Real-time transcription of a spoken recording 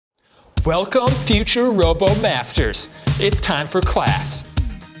Welcome, future RoboMasters. It's time for class.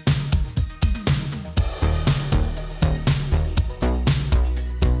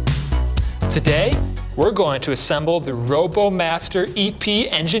 Today, we're going to assemble the RoboMaster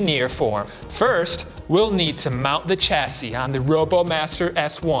EP Engineer form. First, we'll need to mount the chassis on the RoboMaster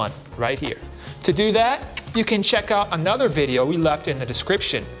S1 right here. To do that, you can check out another video we left in the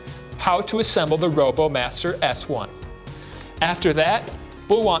description, how to assemble the RoboMaster S1. After that,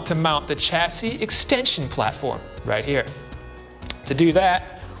 we'll want to mount the chassis extension platform right here. To do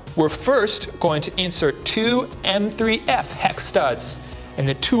that, we're first going to insert two M3F hex studs in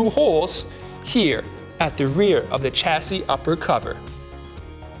the two holes here at the rear of the chassis upper cover.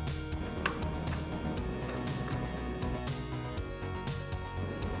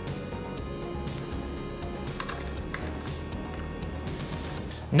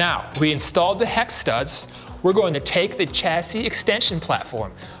 Now, we installed the hex studs. We're going to take the chassis extension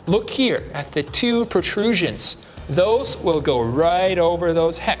platform. Look here at the two protrusions. Those will go right over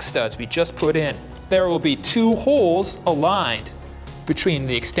those hex studs we just put in. There will be two holes aligned between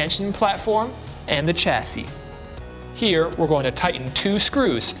the extension platform and the chassis. Here, we're going to tighten two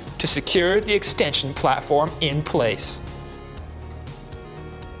screws to secure the extension platform in place.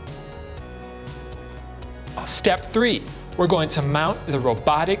 Step 3, we're going to mount the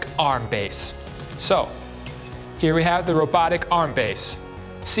robotic arm base. So, here we have the robotic arm base.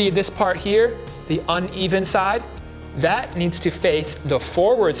 See this part here, the uneven side? That needs to face the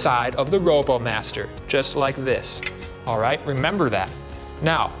forward side of the RoboMaster, just like this. All right, remember that.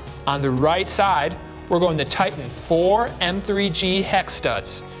 Now, on the right side, we're going to tighten 4 M3G hex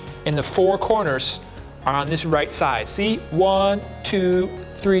studs. And the 4 corners are on this right side. See? 1, 2,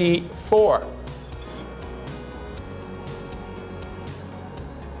 3, 4.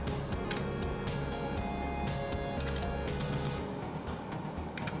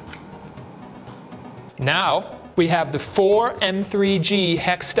 Now, we have the 4 M3G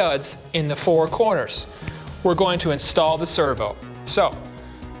hex studs in the 4 corners. We're going to install the servo. So,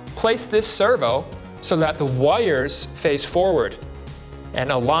 place this servo so that the wires face forward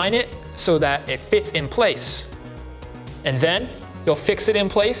and align it so that it fits in place. And then, you'll fix it in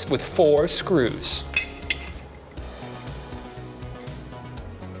place with 4 screws.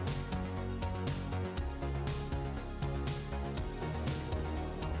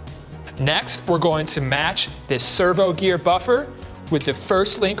 Next, we're going to match this servo gear buffer with the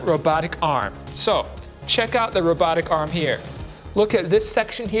first link robotic arm. So, check out the robotic arm here. Look at this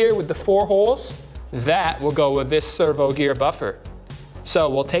section here with the 4 holes. That will go with this servo gear buffer. So,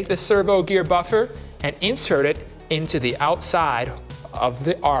 we'll take the servo gear buffer and insert it into the outside of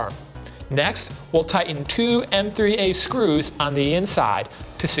the arm. Next, we'll tighten 2 M3A screws on the inside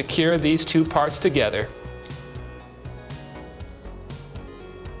to secure these two parts together.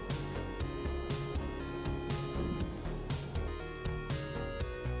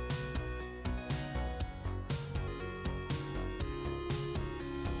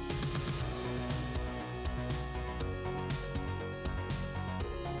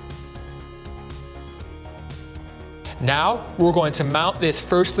 Now, we're going to mount this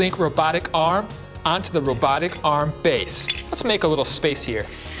first link robotic arm onto the robotic arm base. Let's make a little space here.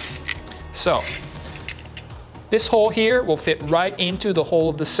 So, this hole here will fit right into the hole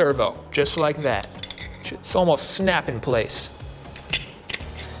of the servo, just like that. It's almost snap in place.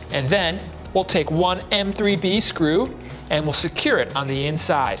 And then, we'll take one M3B screw and we'll secure it on the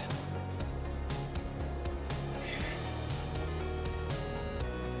inside.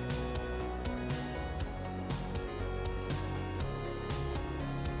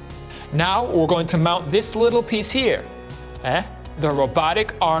 Now we're going to mount this little piece here, the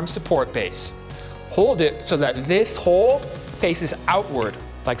robotic arm support base. Hold it so that this hole faces outward,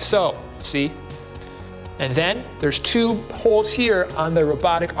 like so, see? And then there's 2 holes here on the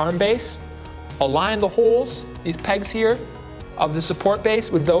robotic arm base. Align the holes, these pegs here, of the support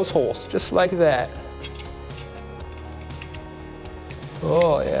base with those holes, just like that.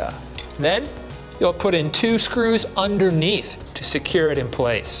 Oh yeah. Then you'll put in 2 screws underneath to secure it in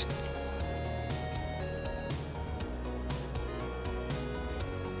place.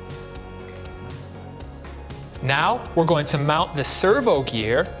 Now, we're going to mount the servo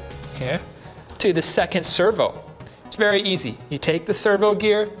gear here to the second servo. It's very easy. You take the servo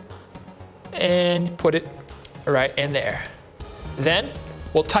gear and put it right in there. Then,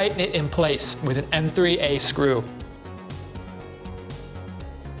 we'll tighten it in place with an M3A screw.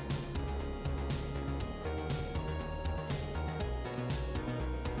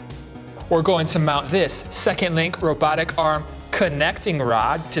 We're going to mount this second link robotic arm connecting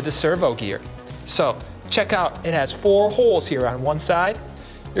rod to the servo gear. So, check out, it has 4 holes here on one side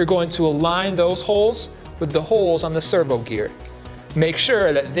you're going to align those holes with the holes on the servo gear. Make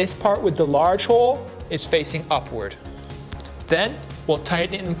sure that this part with the large hole is facing upward. Then we'll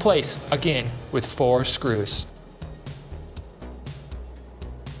tighten it in place again with 4 screws.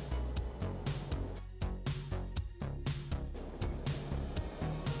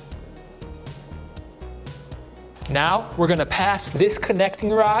 Now we're going to pass this connecting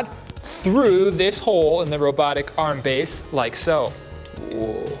rod through this hole in the robotic arm base like so.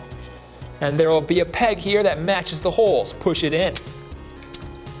 Whoa. And there will be a peg here that matches the holes. Push it in.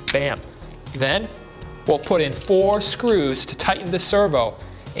 Bam. Then we'll put in 4 screws to tighten the servo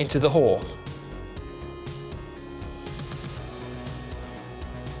into the hole.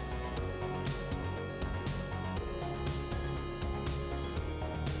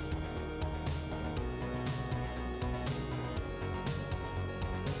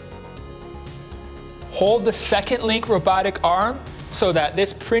 Hold the second link robotic arm so that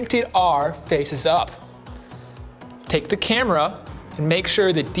this printed R faces up. Take the camera and make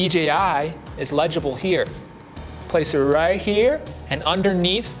sure the DJI is legible here. Place it right here, and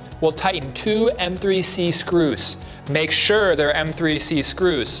underneath we'll tighten 2 M3C screws. Make sure they're M3C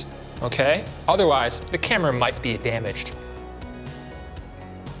screws, okay? Otherwise, the camera might be damaged.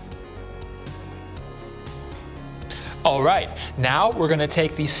 All right, now we're gonna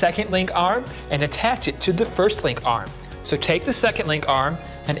take the second link arm and attach it to the first link arm. So take the second link arm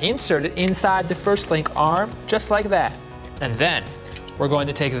and insert it inside the first link arm, just like that. And then we're going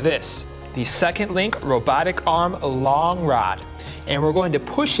to take this, the second link robotic arm long rod, and we're going to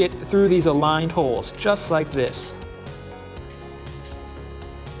push it through these aligned holes, just like this.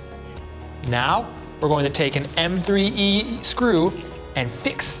 Now we're going to take an M3E screw and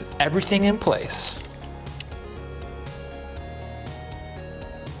fix everything in place.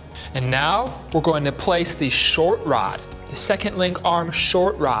 And now we're going to place the short rod, the second link arm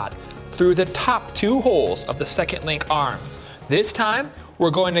short rod, through the top 2 holes of the second link arm. This time,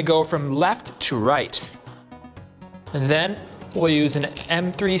 we're going to go from left to right. And then we'll use an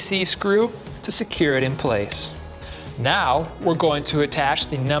M3C screw to secure it in place. Now we're going to attach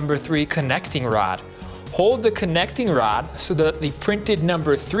the number 3 connecting rod. Hold the connecting rod so that the printed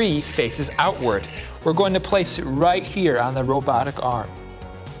number 3 faces outward. We're going to place it right here on the robotic arm.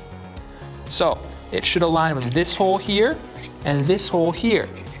 So it should align with this hole here and this hole here.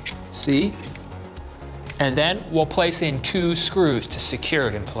 See? And then we'll place in 2 screws to secure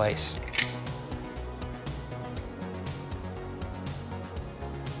it in place.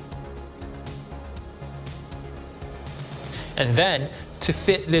 And then to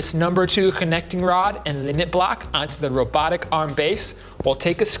fit this number 2 connecting rod and limit block onto the robotic arm base, we'll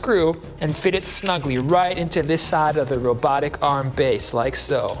take a screw and fit it snugly right into this side of the robotic arm base, like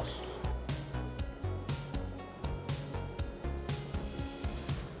so.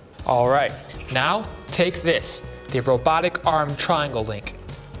 All right, now take this, the robotic arm triangle link.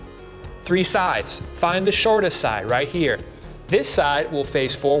 3 sides, find the shortest side right here. This side will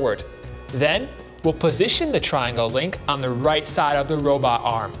face forward. Then we'll position the triangle link on the right side of the robot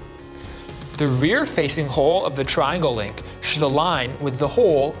arm. The rear facing hole of the triangle link should align with the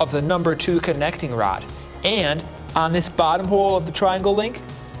hole of the number 2 connecting rod. And on this bottom hole of the triangle link,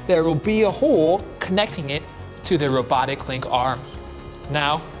 there will be a hole connecting it to the robotic link arm.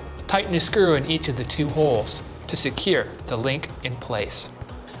 Now, tighten a screw in each of the 2 holes to secure the link in place.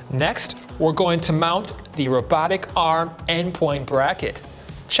 Next, we're going to mount the robotic arm endpoint bracket.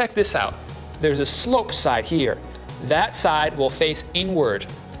 Check this out. There's a slope side here. That side will face inward.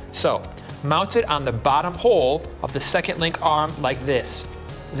 So, mount it on the bottom hole of the second link arm like this.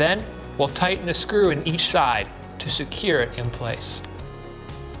 Then, we'll tighten a screw in each side to secure it in place.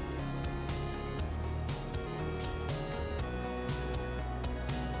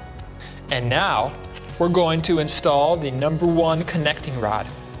 And now, we're going to install the number 1 connecting rod.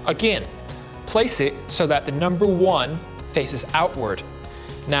 Again, place it so that the number 1 faces outward.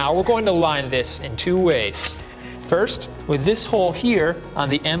 Now we're going to line this in 2 ways. First, with this hole here on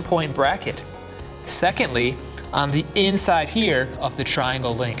the endpoint bracket. Secondly, on the inside here of the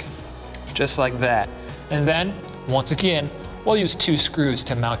triangle link. Just like that. And then, once again, we'll use 2 screws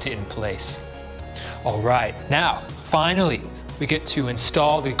to mount it in place. All right, now, finally, we get to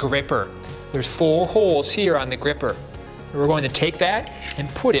install the gripper. There's 4 holes here on the gripper. We're going to take that and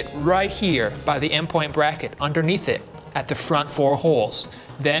put it right here by the endpoint bracket underneath it at the front 4 holes.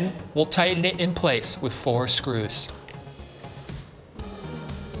 Then we'll tighten it in place with 4 screws.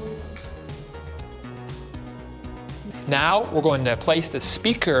 Now we're going to place the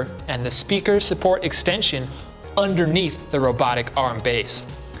speaker and the speaker support extension underneath the robotic arm base.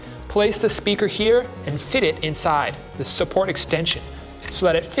 Place the speaker here and fit it inside the support extension. so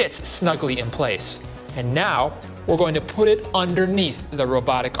that it fits snugly in place. And now we're going to put it underneath the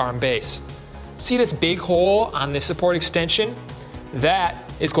robotic arm base. See this big hole on the support extension?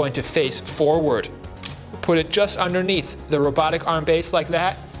 That is going to face forward. Put it just underneath the robotic arm base like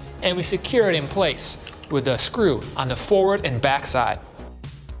that, and we secure it in place with a screw on the forward and back side.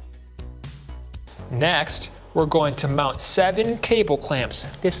 Next, we're going to mount 7 cable clamps,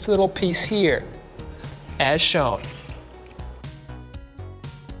 this little piece here, as shown.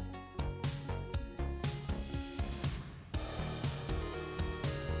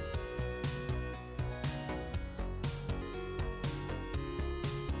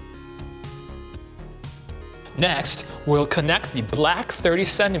 Next, we'll connect the black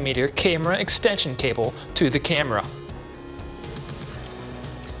 30cm camera extension cable to the camera.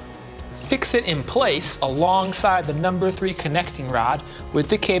 Fix it in place alongside the number 3 connecting rod with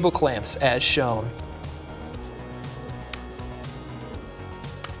the cable clamps as shown.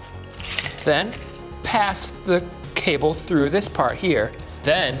 Then, pass the cable through this part here.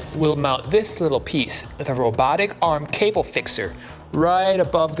 Then, we'll mount this little piece, the robotic arm cable fixer, right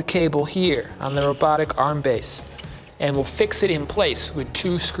above the cable here on the robotic arm base. And we'll fix it in place with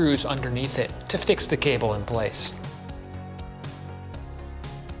 2 screws underneath it to fix the cable in place.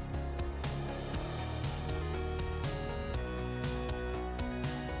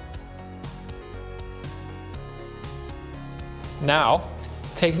 Now,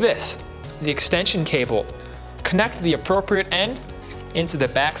 take this, the extension cable, connect the appropriate end into the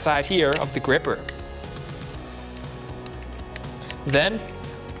back side here of the gripper. Then,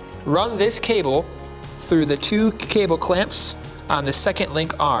 run this cable through the 2 cable clamps on the second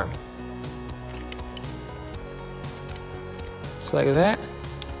link arm. Just like that,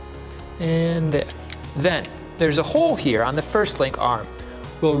 and there. Then, there's a hole here on the first link arm.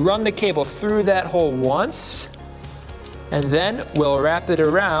 We'll run the cable through that hole once, and then we'll wrap it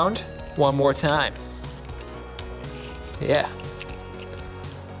around one more time. Yeah.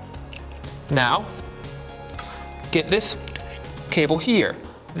 Now, get this cable here.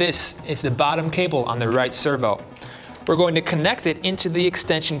 This is the bottom cable on the right servo. We're going to connect it into the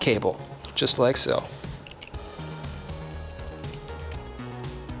extension cable, just like so.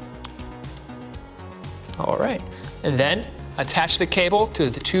 All right, and then attach the cable to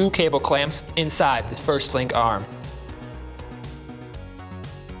the 2 cable clamps inside the first link arm.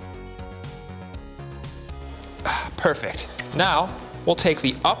 Perfect. Now, we'll take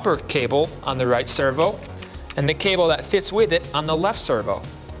the upper cable on the right servo and the cable that fits with it on the left servo,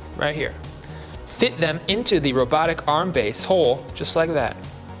 right here. Fit them into the robotic arm base hole, just like that,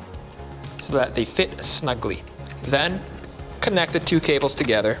 so that they fit snugly. Then, connect the 2 cables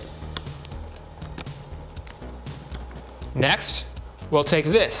together. Next, we'll take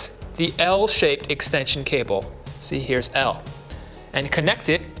this, the L-shaped extension cable, see here's L, and connect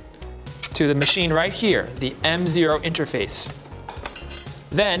it to the machine right here, the M0 interface.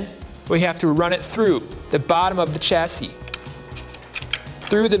 Then, we have to run it through the bottom of the chassis,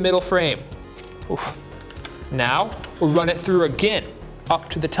 through the middle frame. Oof. Now, we'll run it through again, up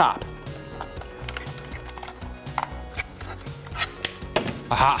to the top.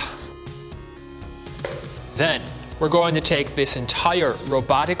 Aha! Then, we're going to take this entire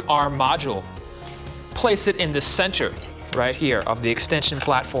robotic arm module, place it in the center, right here, of the extension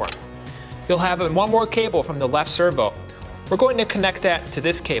platform. You'll have one more cable from the left servo. We're going to connect that to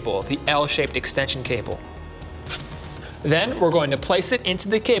this cable, the L-shaped extension cable. Then we're going to place it into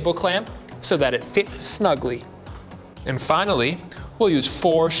the cable clamp so that it fits snugly. And finally, we'll use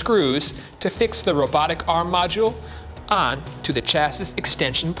 4 screws to fix the robotic arm module on to the chassis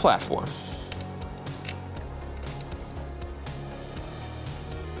extension platform.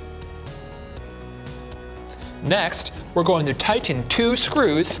 Next, we're going to tighten 2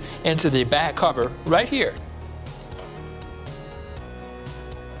 screws into the back cover right here.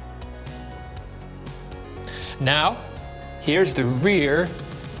 Now, here's the rear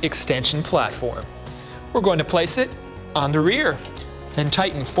extension platform. We're going to place it on the rear and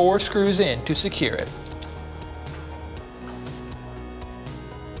tighten 4 screws in to secure it.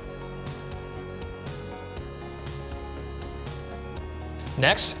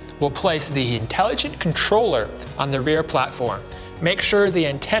 Next, we'll place the intelligent controller on the rear platform. Make sure the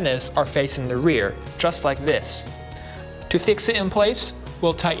antennas are facing the rear, just like this. To fix it in place,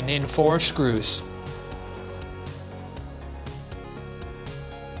 we'll tighten in 4 screws.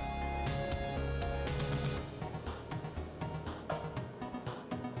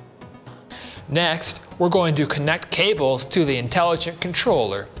 Next, we're going to connect cables to the intelligent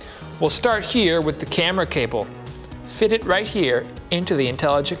controller. We'll start here with the camera cable. Fit it right here into the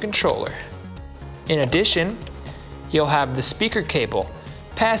intelligent controller. In addition, you'll have the speaker cable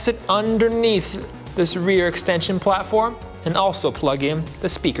pass it underneath this rear extension platform and also plug in the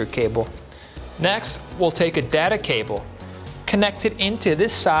speaker cable. Next, we'll take a data cable, connect it into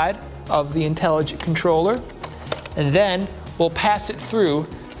this side of the intelligent controller, and then we'll pass it through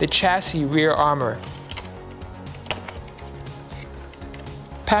the chassis rear armor.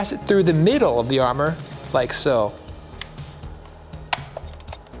 Pass it through the middle of the armor, like so.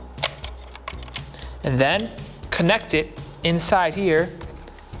 And then connect it inside here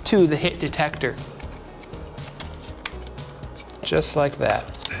to the hit detector. Just like that.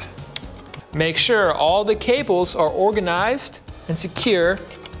 Make sure all the cables are organized and secure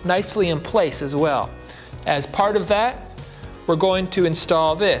nicely in place as well. As part of that, we're going to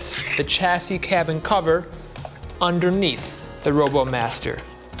install this, the chassis cabin cover, underneath the RoboMaster.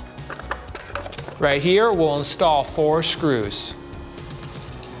 Right here, we'll install 4 screws.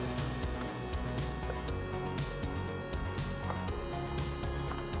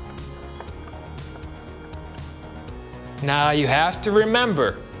 Now you have to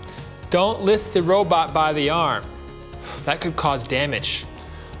remember, don't lift the robot by the arm. That could cause damage.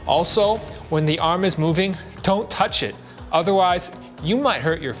 Also, when the arm is moving, don't touch it. Otherwise, you might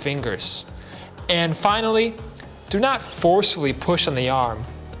hurt your fingers. And finally, do not forcefully push on the arm,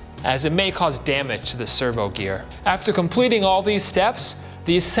 as it may cause damage to the servo gear. After completing all these steps,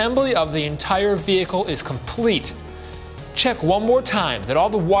 the assembly of the entire vehicle is complete. Check one more time that all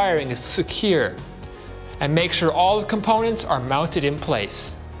the wiring is secure, and make sure all the components are mounted in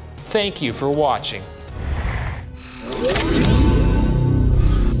place. Thank you for watching.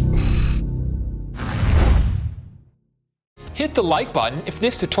 Hit the like button if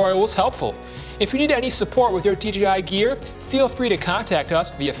this tutorial was helpful. If you need any support with your DJI gear, feel free to contact us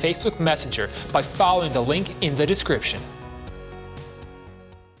via Facebook Messenger by following the link in the description.